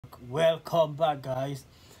Welcome back, guys.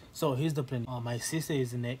 So here's the plan. My sister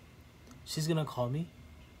is in it. She's gonna call me,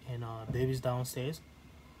 and baby's downstairs,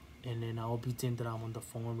 and then I'll pretend that I'm on the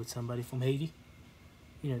phone with somebody from Haiti.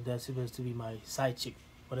 You know, that's supposed to be my side chick,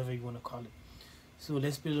 whatever you wanna call it. So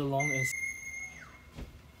let's play along and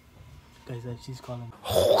guys, that she's calling.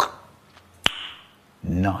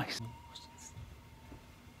 Nice.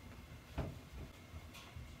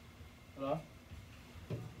 Hello.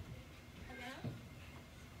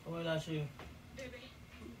 Oh, wait, that's you.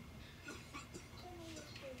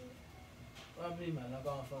 Probably, man. I'm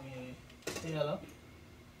going from you. Say hello.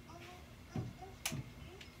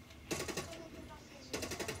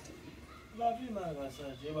 Probably, man. I'm going to say,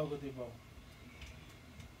 je vais côté bon.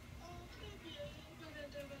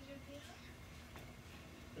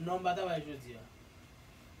 Non, je ne vais pas jeudi.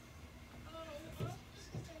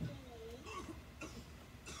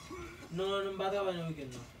 Non, non, je ne vais pas travailler le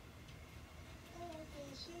week-end.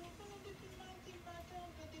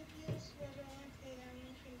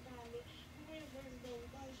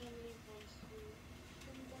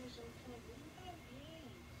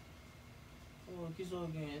 Oh, kiss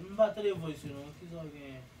again. I'm about to leave voice, you know. Kiss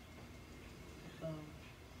again.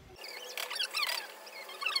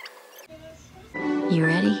 You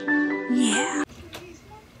ready? Yeah.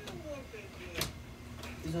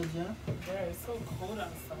 Is that yeah? Yeah, it's so cold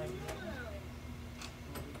outside.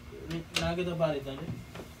 Now get the body done.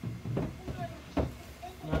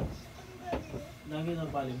 Now get the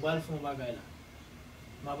body. Ball from Bagala.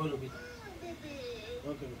 Mabalo bit.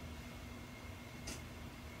 Okay.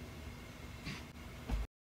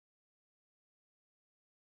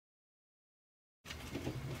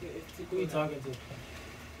 Who are you talking to?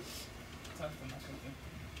 Talk to my cousin.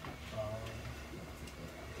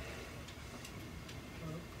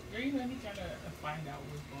 Girl, you know, he trying to find out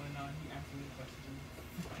what's going on. He asked me questions.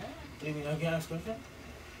 You mean I can ask question?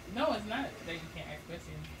 No, it's not that you can't ask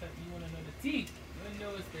questions. It's that you want to know the tea. You want to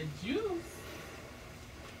know it's the juice.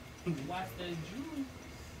 What's the juice?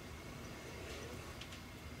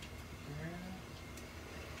 Girl.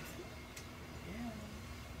 Yeah.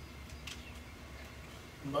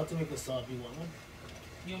 I'm about to make a sub. You want one?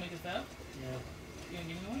 You want to make a sub? Yeah. You want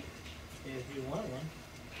to give me one? Yeah, if you want one.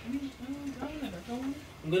 Go on.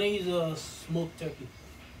 I'm gonna use a smoked turkey.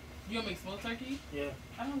 You want to make smoked turkey? Yeah.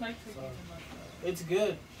 I don't like turkey Sorry. in my stuff. It's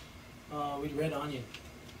good. With red onion.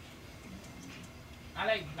 I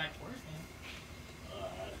like black forest.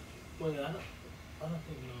 Well, I don't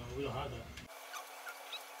think we don't have that.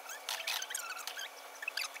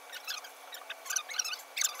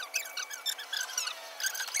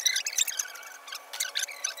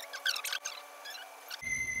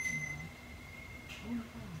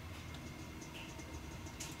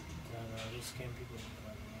 Those scam people.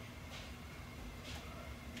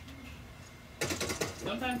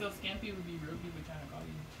 Sometimes those scam people be real people trying to call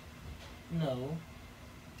you. No.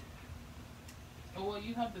 Oh, well,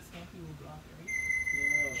 you have the scam people blocked, right?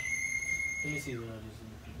 Yeah. Let me see what I just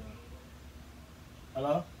looked at.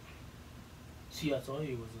 Hello? See, I told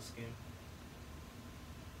you it was a scam.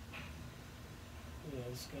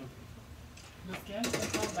 Yeah, it's scam people. The scams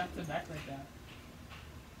don't come back to back like that.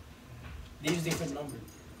 They use different numbers.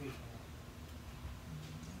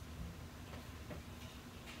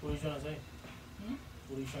 What are you trying to say? Hmm?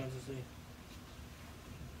 What are you trying to say?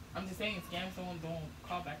 I'm just saying, scams someone don't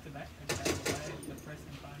call back to back like that. Why is the person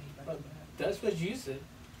calling you back to back? That's what you said.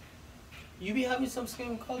 You be having some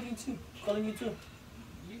scam calling you too.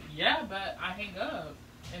 Yeah, but I hang up,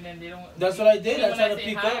 and then they don't. That's what I did. Then I when tried to say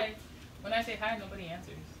pick hi, up. When I say hi, nobody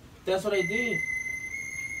answers. That's what I did.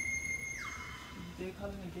 They're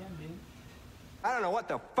calling again, dude. I don't know what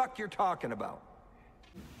the fuck you're talking about.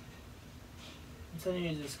 I'm telling you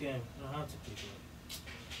it's a scam. I don't have to pick it up.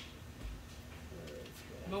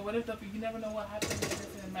 But what if you never know what happens?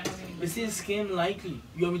 It might not be- But see, it's scam likely.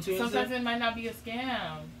 You want me to answer? Sometimes it might not be a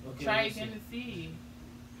scam. Okay, Try let's again see. and see.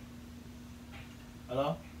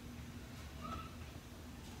 Hello?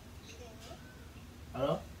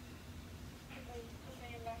 Hello?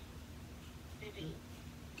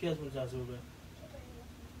 Qui est-ce que vous avez, s'il vous plaît?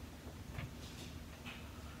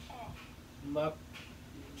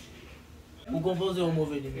 Vous composez un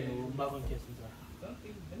mauvais numéro. Je ne sais pas qu'est-ce que c'est.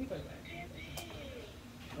 Let me call you back.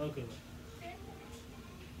 Okay.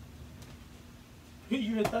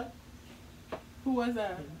 You heard that? Who was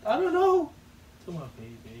that? I don't know. To my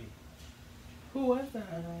baby. Who was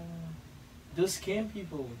that? Those scam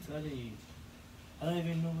people, I'm telling you. I don't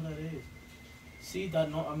even know who that is. See that?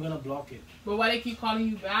 No, I'm gonna block it. But why they keep calling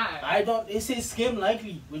you back? I don't. It says scam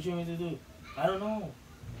likely. What you want me to do? I don't know.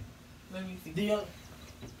 Let me see. Do you?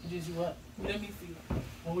 Did you see what? Let me see.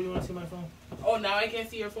 What would you want to see my phone? Oh, now I can't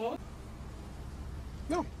see your phone?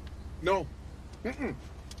 No. No. Mm-mm.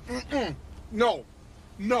 Mm-mm. No.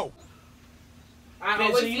 No. I Wait,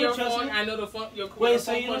 always so see you your don't trust phone. me? I know the phone. Your Wait, your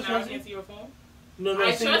so phone you don't now I trust can't me? see your phone? No,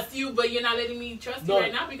 I so trust you, but you're not letting me trust you No,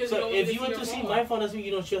 right now because so you don't want me if to you see want your to see phone. my phone, doesn't mean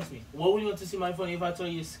you don't trust me. What would you want to see my phone if I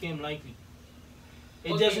told you it's scam likely?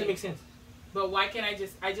 It Okay. doesn't make sense. But why can't I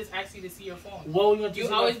just ask you to see your phone? What would you want to You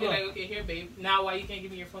see always my be phone? like, okay, here, babe. Now why you can't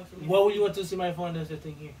give me your phone for me? What would you want to see my phone? That's the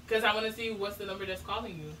thing here. Because I want to see what's the number that's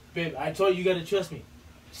calling you. Babe, I told you, you gotta trust me.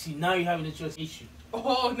 See, now you're having a trust issue.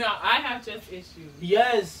 Oh, no, I have trust issues.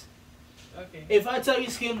 Yes. Okay. If I tell you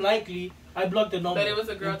scam likely, I block the number. But it was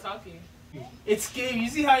a girl talking. It's scam. You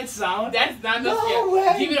see how it sounds? That's not no No scam.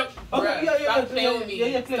 way. Give it up. Okay, Bruh, yeah, stop playing with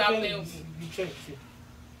me. Yeah, Stop playing with me. You check. See.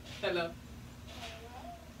 Hello.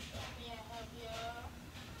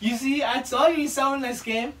 You see, I told you it sounded like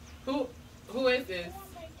scam. Who is this?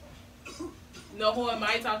 No, who am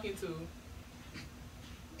I talking to?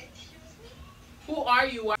 Who are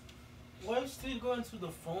you? Why? Why are you still going to the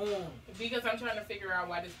phone? Because I'm trying to figure out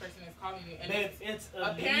why this person is calling you. And Babe, it's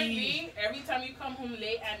a apparently, lead. every time you come home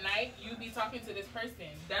late at night, you be talking to this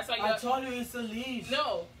person. That's why I you. told you it's a lead.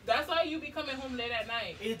 No, that's why you be coming home late at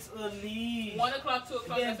night. It's a lead. 1 o'clock, 2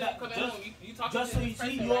 o'clock. Yeah, That's when you coming just- home. You talking Just to so you this see,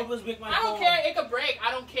 person, you right? always break my I phone. don't care. It could break.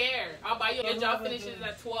 I don't care. I'll buy you. Your Yeah, job but- finishes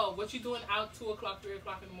at 12. What you doing out 2 o'clock, 3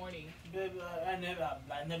 o'clock in the morning? Baby, I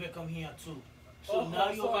never come here at 2. So Oh, now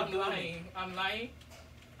you're so I'm overdoing it. lying. I'm lying.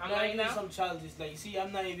 I'm Now lying you're now. some childish. Like, you see,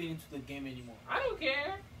 I'm not even into the game anymore. I don't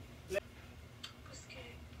care. Babe,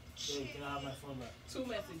 can I have my phone back? 2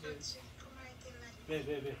 messages. Babe.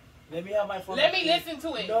 Let me have my phone Let back, me please. listen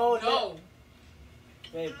to it. No, No.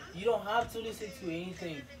 Babe, you don't have to listen to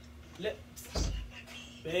anything.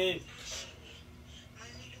 Babe.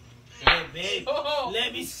 Babe. Oh,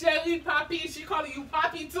 Let me. Shelly Poppy. She calling you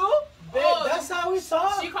Poppy too? Babe, Oh, that's how we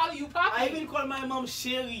talk. She calling you Poppy. I even call my mom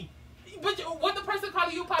Sherry. But what the person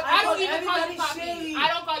calling you Poppy? I I don't call even call you everybody Poppy. Shelly. I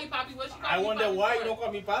don't call you Poppy. What she call I you wonder Poppy why for? you don't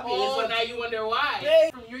call me Papi. Oh, It's now like, you wonder why.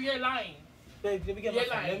 Babe. You're lying. Babe, let me get You're my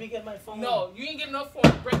phone. lying. Let me get my phone. No, you ain't getting no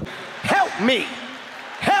phone. Break Help me!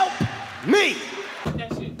 Help me!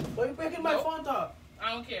 that shit. Why you breaking my No. phone, dog?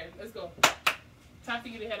 I don't care. Let's go. Time for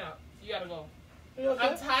you to head out. You gotta go. You okay?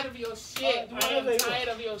 I'm tired of your shit. Do I am whatever you tired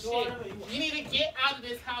want. of your Do shit. whatever you want. You need to get out of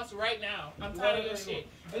this house right now. I'm Do tired of whatever your you shit.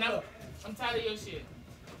 want. And Let's go. I'm tired of your shit.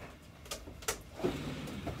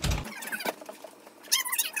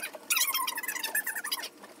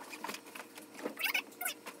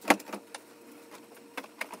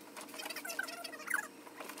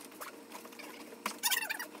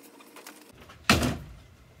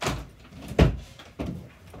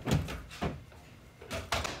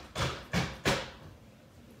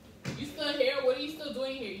 You still here? What are you still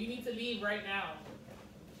doing here? You need to leave right now.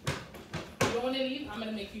 You don't want to leave? I'm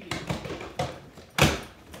gonna make you leave.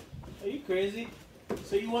 Are you crazy?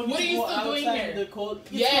 So you want me What to are you go still doing outside here? in the cold?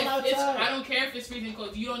 It's Yes, from it's, outside. I don't care if it's freezing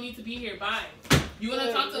cold. You don't need to be here. Bye. You want to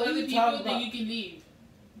Wait, talk to what are other you people? talking Then about? you can leave.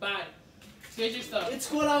 Bye. Here's your stuff. It's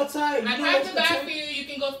cold outside. I You know packed what's the the bag trick? for you. You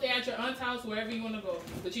can go stay at your aunt's house, wherever you want to go.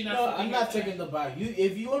 But you're not. No, sitting I'm here not tonight. taking the bag.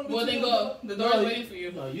 If you want me Well, to then do go. it, The door's no, waiting for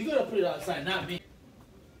you. No, you gotta put it outside, not me.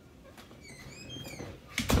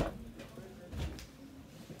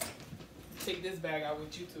 Take this bag out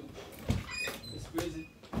with you too. It's crazy.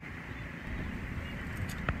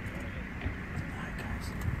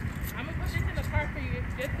 I'm gonna put this in the car for you,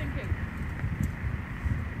 just in case.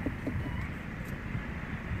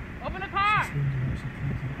 Open the car.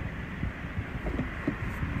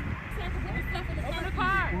 Open the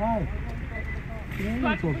car. Why? So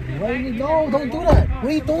I can put this Why back you, in no, your- don't do that. What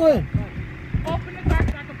are you doing? Open the car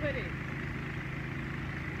so I can put it.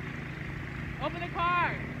 Open the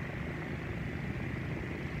car.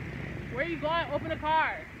 Where are you going? Open the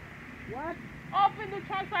car. What? Open the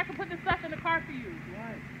trunk so I can put the stuff in the car for you.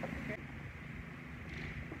 Why?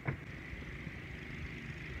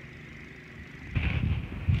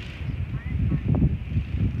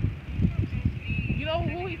 You know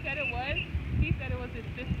who he said it was? He said it was his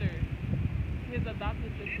sister. His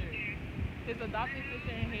adopted sister. His adopted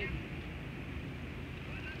sister in Haiti.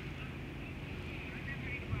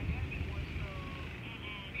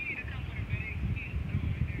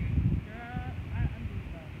 Girl, I'm just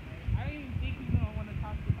done. I don't even think he's gonna want to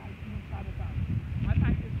talk to you. He's gonna try to talk. I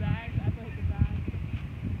packed his bags. I put his bag.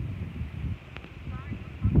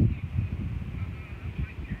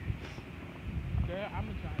 Girl, I'm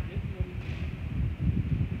gonna try. This is what he's doing.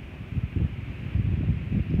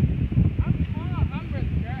 I'm calm. I'm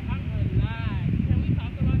relaxed. Can we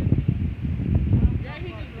talk about it?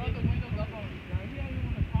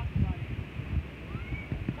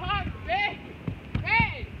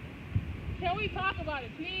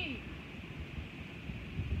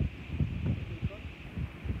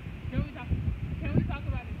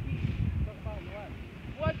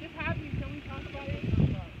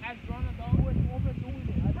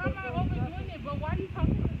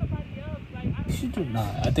 should do? Nah,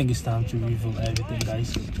 I think it's time to reveal everything,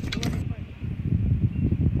 guys. Did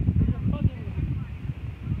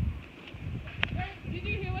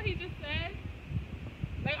you hear what he just said?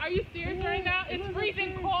 Like, are you serious right now? It's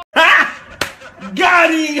freezing cold.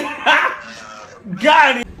 Got him!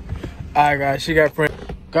 Got him! Alright, guys, she got pranked.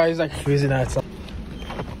 Guys, it's like freezing outside.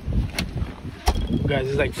 Guys,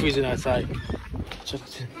 it's like freezing outside.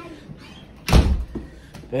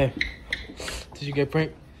 Babe, did you get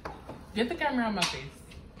pranked? Get the camera on my face.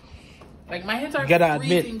 Like, my hands are Gotta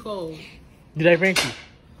freezing admit. cold. Did I prank you?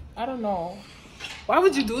 I don't know. Why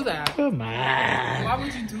would you do that? Come on. Why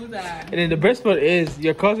would you do that? And then the best part is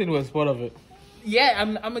your cousin was part of it. Yeah,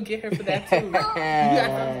 I'm gonna get her for that too. You got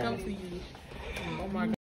some